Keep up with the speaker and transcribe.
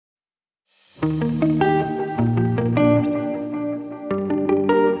Students,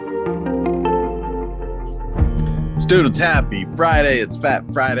 happy Friday. It's Fat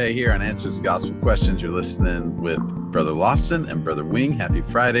Friday here on Answers to Gospel Questions. You're listening with Brother Lawson and Brother Wing. Happy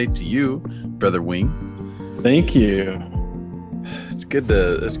Friday to you, Brother Wing. Thank you. It's good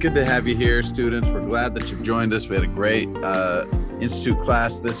to have you here, students. We're glad that you've joined us. We had a great Institute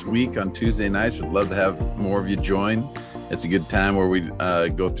class this week on Tuesday nights. We'd love to have more of you join. It's a good time where we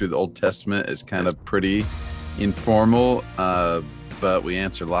go through the Old Testament. It's kind of pretty informal, but we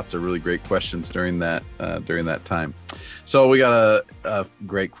answered lots of really great questions during that time. So we got a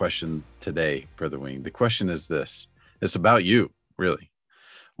great question today, Brother Wing. The question is this. It's about you, really.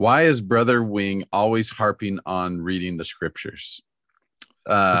 Why is Brother Wing always harping on reading the scriptures?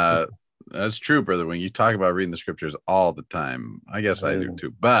 That's true, Brother Wing. You talk about reading the scriptures all the time. I guess I do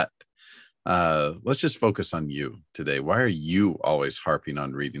too. But let's just focus on you today. Why are you always harping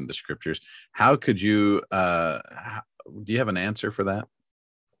on reading the scriptures? How could you... do you have an answer for that?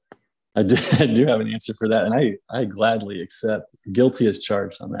 I do have an answer for that, and I gladly accept guilty as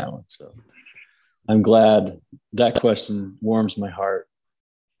charged on that one. So I'm glad that question warms my heart.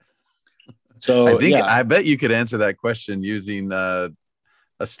 So I bet you could answer that question using a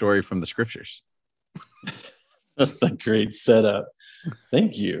story from the scriptures. That's a great setup.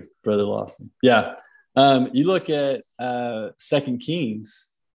 Thank you, Brother Lawson. Yeah, you look at 2 Kings.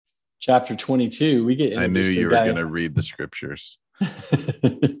 Chapter 22, we get. I knew you were going to read the scriptures.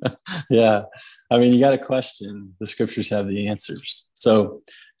 Yeah. I mean, you got a question. The scriptures have the answers. So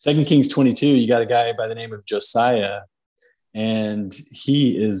 2 Kings 22, you got a guy by the name of Josiah, and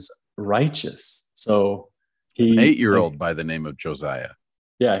he is righteous. So an 8-year-old by the name of Josiah.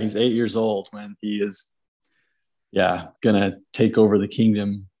 Yeah, he's 8 years old when he is, going to take over the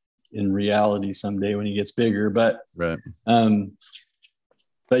kingdom in reality someday when he gets bigger. But right.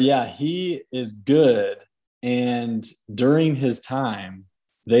 But yeah, he is good. And during his time,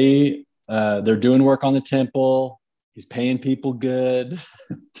 they're doing work on the temple. He's paying people good.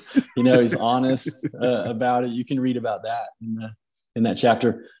 He's honest about it. You can read about that in that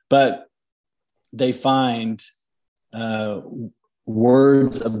chapter. But they find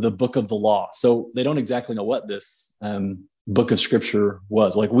words of the book of the law. So they don't exactly know what this book of scripture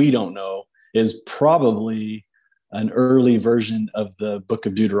was. Like we don't know, is probably an early version of the book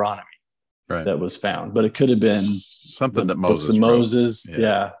of Deuteronomy that was found, but it could have been something that Moses,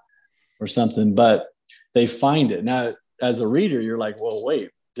 or something. But they find it now. As a reader, you're like, well,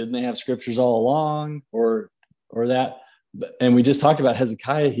 wait, didn't they have scriptures all along, or that? And we just talked about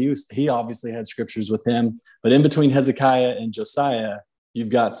Hezekiah. He obviously had scriptures with him, but in between Hezekiah and Josiah, you've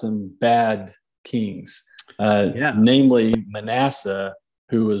got some bad kings, namely Manasseh,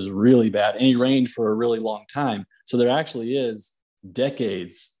 who was really bad, and he reigned for a really long time. So there actually is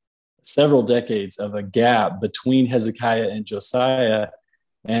several decades of a gap between Hezekiah and Josiah.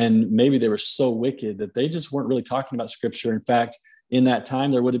 And maybe they were so wicked that they just weren't really talking about scripture. In fact, in that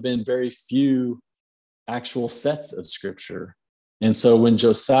time, there would have been very few actual sets of scripture. And so when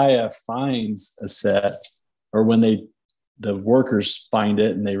Josiah finds a set, or when the workers find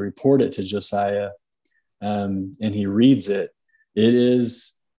it and they report it to Josiah, and he reads it, it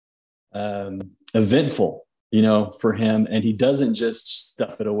is eventful, for him. And he doesn't just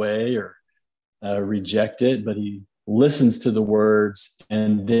stuff it away or reject it, but he listens to the words,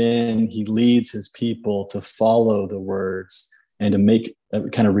 and then he leads his people to follow the words and to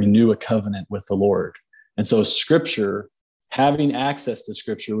kind of renew a covenant with the Lord. And so scripture, having access to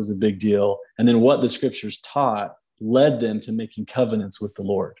scripture was a big deal. And then what the scriptures taught led them to making covenants with the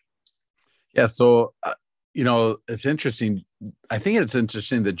Lord. Yeah. So, it's interesting. I think it's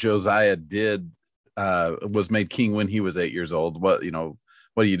interesting that Josiah was made king when he was 8 years old. What do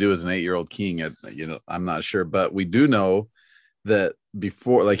you do as an 8-year-old king? I'm not sure, but we do know that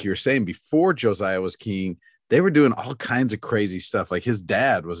before, like you were saying, before Josiah was king, they were doing all kinds of crazy stuff. Like his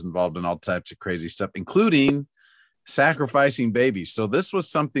dad was involved in all types of crazy stuff, including sacrificing babies. So this was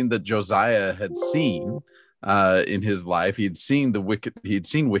something that Josiah had seen in his life. He'd seen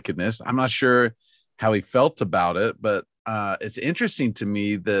wickedness. I'm not sure how he felt about it, but it's interesting to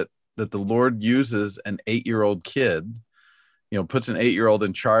me that the Lord uses an 8-year-old kid, puts an 8-year-old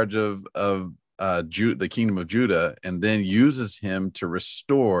in charge of the kingdom of Judah, and then uses him to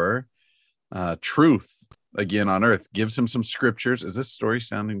restore truth again on earth. Gives him some scriptures. Is this story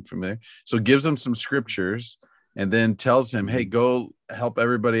sounding familiar? So gives him some scriptures, and then tells him, hey, go help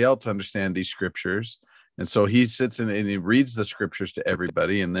everybody else understand these scriptures. And so he sits in and he reads the scriptures to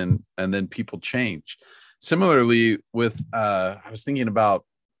everybody, and then people change. Similarly with I was thinking about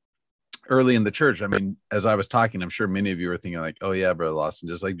early in the church. I mean, as I was talking, I'm sure many of you are thinking like, oh yeah, Brother Lawson,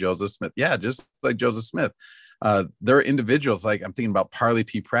 just like Joseph Smith. Yeah, just like Joseph Smith. There are individuals, like I'm thinking about Parley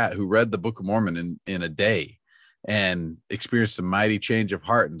P. Pratt, who read the Book of Mormon in a day and experienced a mighty change of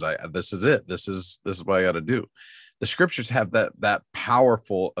heart. And like, this is it. This is what I got to do. The scriptures have that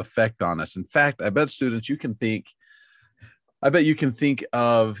powerful effect on us. In fact, I bet students, you can think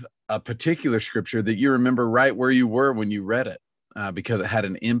of a particular scripture that you remember right where you were when you read it, because it had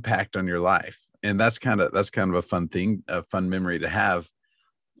an impact on your life. And that's kind of a fun thing, a fun memory to have.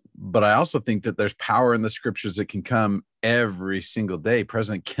 But I also think that there's power in the scriptures that can come every single day.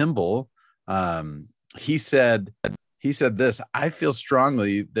 President Kimball, he said this: I feel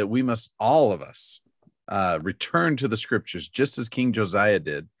strongly that we must, all of us, return to the scriptures, just as King Josiah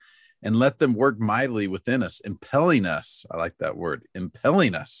did, and let them work mightily within us, impelling us. I like that word,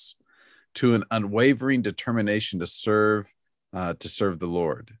 impelling us to an unwavering determination to serve the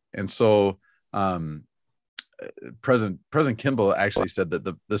Lord. And so President Kimball actually said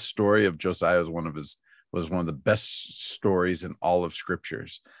that the story of Josiah was one of the best stories in all of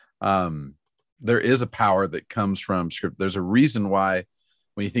scriptures. There is a power that comes from script. There's a reason why,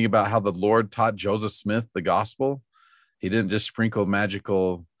 when you think about how the Lord taught Joseph Smith the gospel, he didn't just sprinkle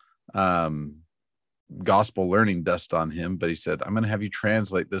magical gospel learning dust on him, but he said, I'm going to have you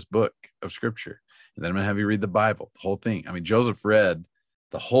translate this book of scripture, and then I'm going to have you read the Bible, the whole thing. I mean, Joseph read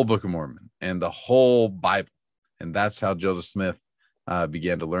the whole Book of Mormon and the whole Bible. And that's how Joseph Smith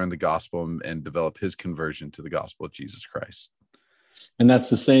began to learn the gospel and develop his conversion to the gospel of Jesus Christ. And that's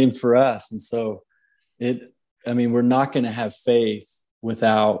the same for us. And so we're not going to have faith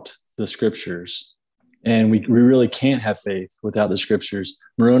without the scriptures. And we really can't have faith without the scriptures.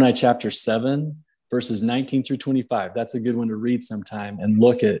 Moroni chapter 7, verses 19 through 25. That's a good one to read sometime and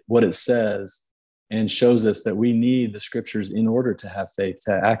look at what it says, and shows us that we need the scriptures in order to have faith,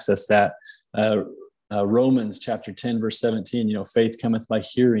 to access that. Romans chapter 10, verse 17, faith cometh by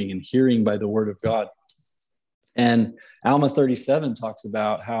hearing, and hearing by the word of God. And Alma 37 talks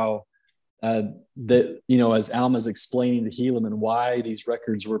about how as Alma's explaining to Helaman why these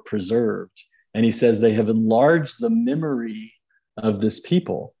records were preserved. And he says they have enlarged the memory of this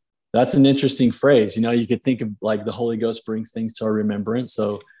people. That's an interesting phrase. You could think of like the Holy Ghost brings things to our remembrance.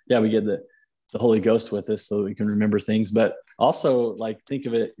 So yeah, we get the Holy Ghost with us so that we can remember things, but also like think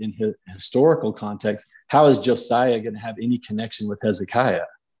of it in historical context. How is Josiah going to have any connection with Hezekiah,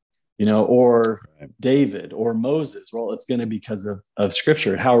 or David or Moses? Well, it's going to be because of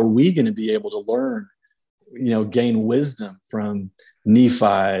scripture. How are we going to be able to learn, gain wisdom from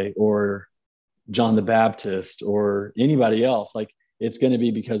Nephi or John the Baptist or anybody else? Like, it's going to be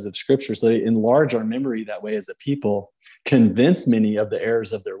because of scripture. So they enlarge our memory that way as a people, convince many of the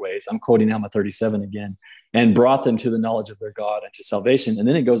errors of their ways. I'm quoting Alma 37 again, and brought them to the knowledge of their God and to salvation. And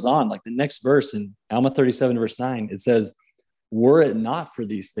then it goes on, like the next verse in Alma 37, verse 9, it says, were it not for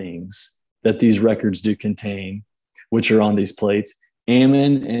these things that these records do contain, which are on these plates,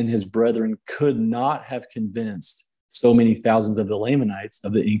 Ammon and his brethren could not have convinced so many thousands of the Lamanites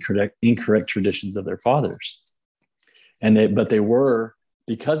of the incorrect traditions of their fathers. But they were,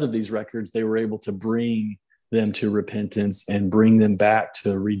 because of these records, they were able to bring them to repentance and bring them back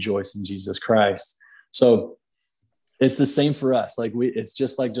to rejoice in Jesus Christ. So it's the same for us. It's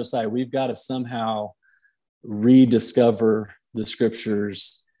just like Josiah. We've got to somehow rediscover the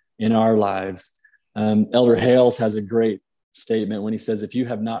scriptures in our lives. Elder Hales has a great statement when he says, if you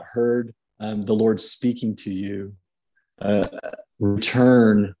have not heard the Lord speaking to you,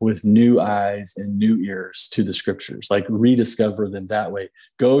 return with new eyes and new ears to the scriptures, like rediscover them that way.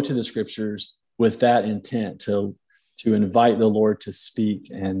 Go to the scriptures with that intent to invite the Lord to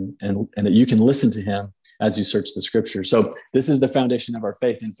speak, and that you can listen to him as you search the scriptures. So this is the foundation of our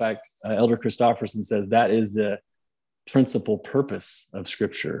faith. In fact, Elder Christofferson says that is the principal purpose of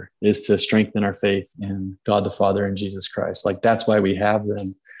scripture, is to strengthen our faith in God the Father and Jesus Christ. Like, that's why we have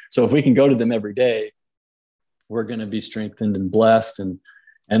them. So if we can go to them every day, we're going to be strengthened and blessed.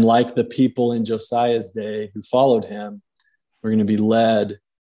 And like the people in Josiah's day who followed him, we're going to be led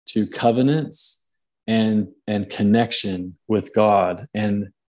to covenants and connection with God, and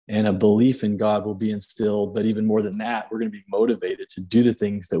a belief in God will be instilled. But even more than that, we're going to be motivated to do the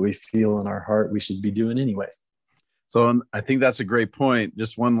things that we feel in our heart we should be doing anyway. So I think that's a great point.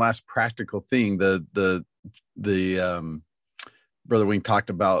 Just one last practical thing. The Brother Wing talked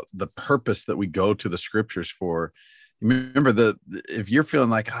about the purpose that we go to the scriptures for. Remember, if you're feeling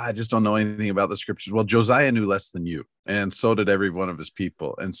like, I just don't know anything about the scriptures, well, Josiah knew less than you, and so did every one of his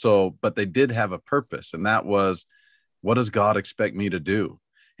people. And so, but they did have a purpose, and that was, what does God expect me to do?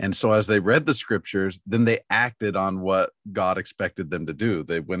 And so as they read the scriptures, then they acted on what God expected them to do.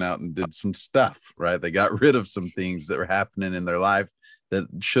 They went out and did some stuff, right? They got rid of some things that were happening in their life that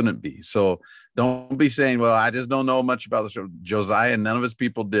shouldn't be. So don't be saying, well, I just don't know much about the Josiah. None of his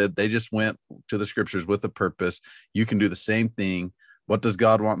people did. They just went to the scriptures with a purpose. You can do the same thing. What does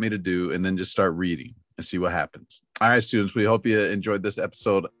God want me to do? And then just start reading and see what happens. All right, students, we hope you enjoyed this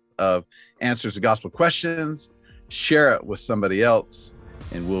episode of Answers to Gospel Questions. Share it with somebody else,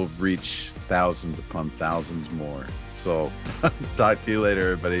 and we'll reach thousands upon thousands more. So talk to you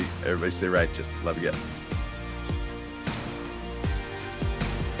later, everybody. Everybody stay righteous. Love you guys.